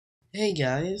Hey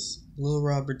guys, Lil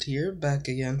Robert here, back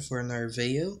again for another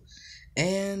video,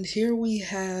 and here we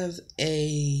have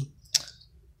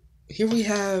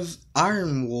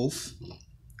Iron Wolf.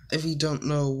 If you don't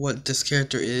know what this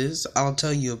character is, I'll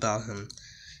tell you about him.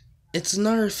 It's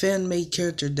another fan-made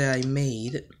character that I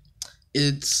made.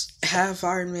 It's half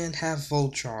Iron Man, half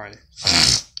Voltron.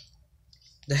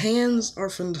 The hands are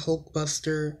from the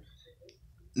Hulkbuster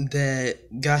that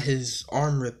got his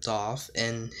arm ripped off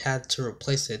and had to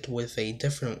replace it with a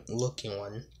different looking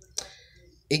one.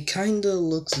 It kinda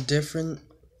looks different,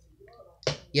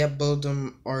 yet both of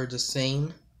them are the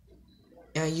same.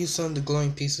 And I use some of the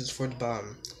glowing pieces for the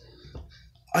bottom.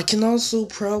 I can also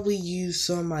probably use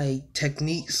some of my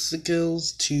technique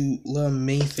skills to let a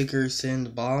main figure sit in the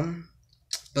bottom,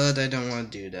 but I don't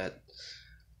want to do that.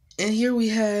 And here we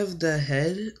have the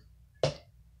head.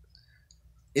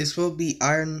 It's supposed to be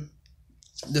iron.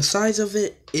 The size of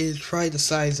it is probably the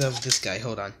size of this guy.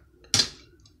 Hold on.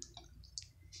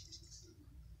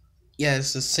 Yeah,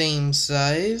 it's the same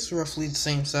size, roughly the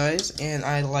same size, and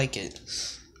I like it.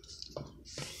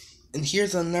 And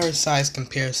here's another size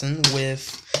comparison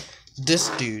with this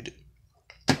dude.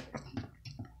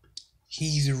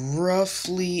 He's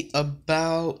roughly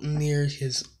about near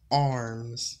his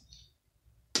arms.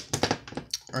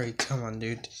 Alright, come on,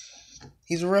 dude.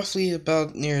 He's roughly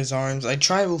about near his arms. I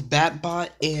tried with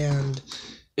Batbot, and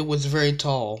it was very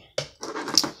tall.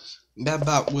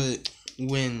 Batbot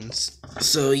wins.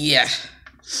 So, yeah.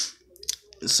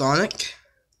 Sonic.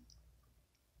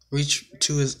 Reach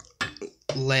to his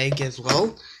leg as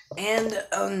well. And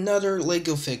another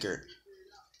Lego figure.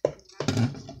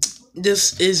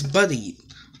 This is Buddy.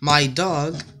 My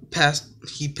dog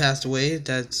passed away.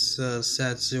 That's a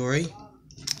sad story.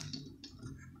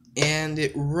 And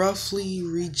it roughly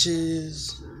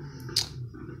reaches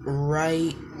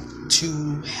right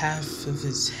to half of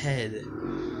his head.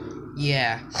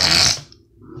 Yeah.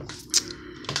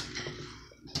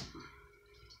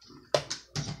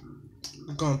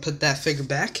 I'm gonna put that figure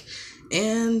back.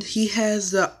 And he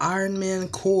has the Iron Man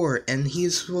core, and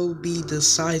he's supposed to be the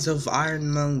size of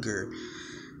Ironmonger.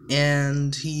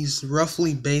 And he's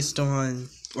roughly based on,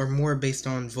 or more based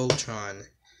on, Voltron.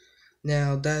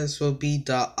 Now, that will be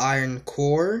the Iron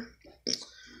Core.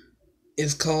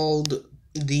 It's called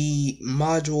the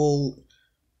Module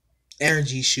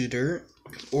Energy Shooter,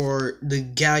 or the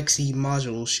Galaxy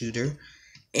Module Shooter.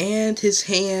 And his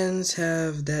hands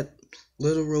have that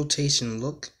little rotation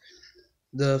look.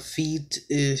 The feet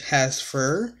has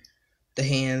fur. The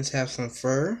hands have some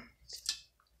fur.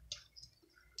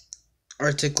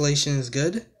 Articulation is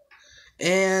good.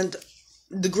 And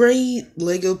the gray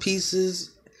Lego pieces,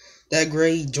 that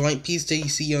gray joint piece that you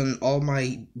see on all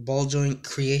my ball joint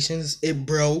creations, it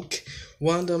broke.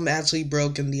 One of them actually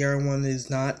broke and the other one is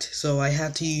not. So I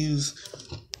had to use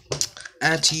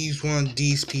one of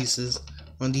these pieces,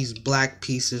 one of these black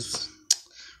pieces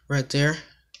right there.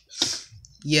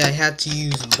 Yeah, I had to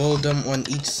use both of them on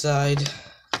each side.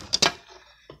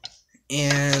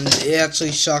 And it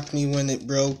actually shocked me when it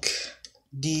broke.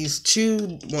 These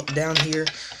two down here,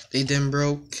 they then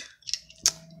broke.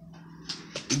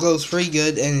 It glows pretty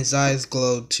good, and his eyes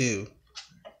glow too.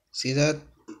 See that?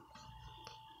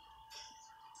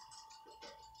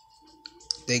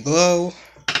 They glow.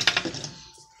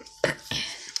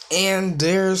 And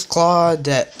there's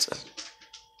Claudette.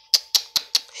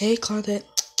 Hey, Claudette.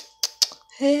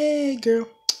 Hey, girl.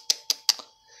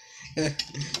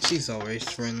 She's always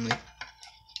friendly.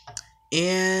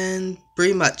 And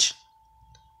pretty much.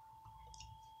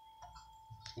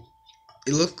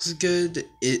 It looks good.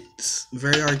 It's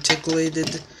very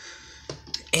articulated.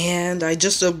 And I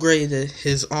just upgraded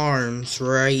his arms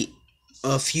right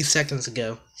a few seconds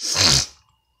ago.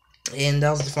 And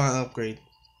that was the final upgrade.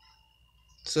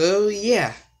 So,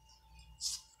 yeah.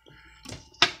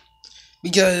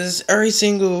 Because every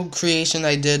single creation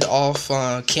I did off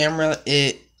camera,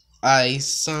 I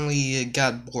suddenly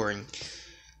got boring.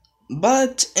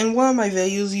 But in one of my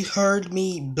videos, you heard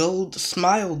me build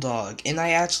Smile Dog, and I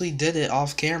actually did it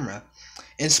off camera.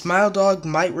 And Smile Dog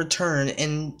might return,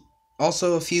 and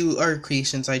also a few other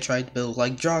creations I tried to build,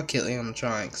 like Drawkill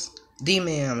animatronics,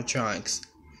 Demon animatronics,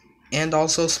 and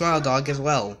also Smile Dog as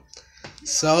well.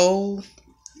 So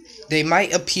they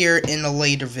might appear in a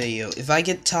later video. If I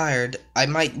get tired, I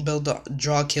might build a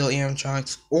Drawkill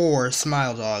animatronics or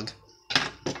Smile Dog.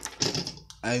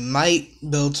 I might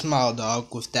build Smile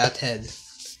Dog with that head.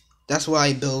 That's what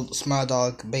I build Smile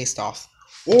Dog based off.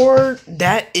 Or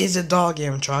that is a dog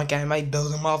animatronic. I might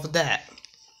build him off of that.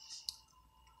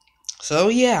 So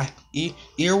yeah,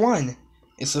 year one.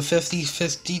 It's a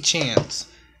 50-50 chance.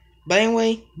 But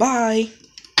anyway, bye.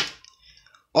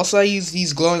 Also, I use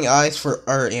these glowing eyes for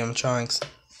our animatronics.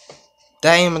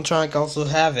 That animatronic also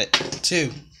have it,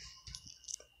 too.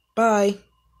 Bye.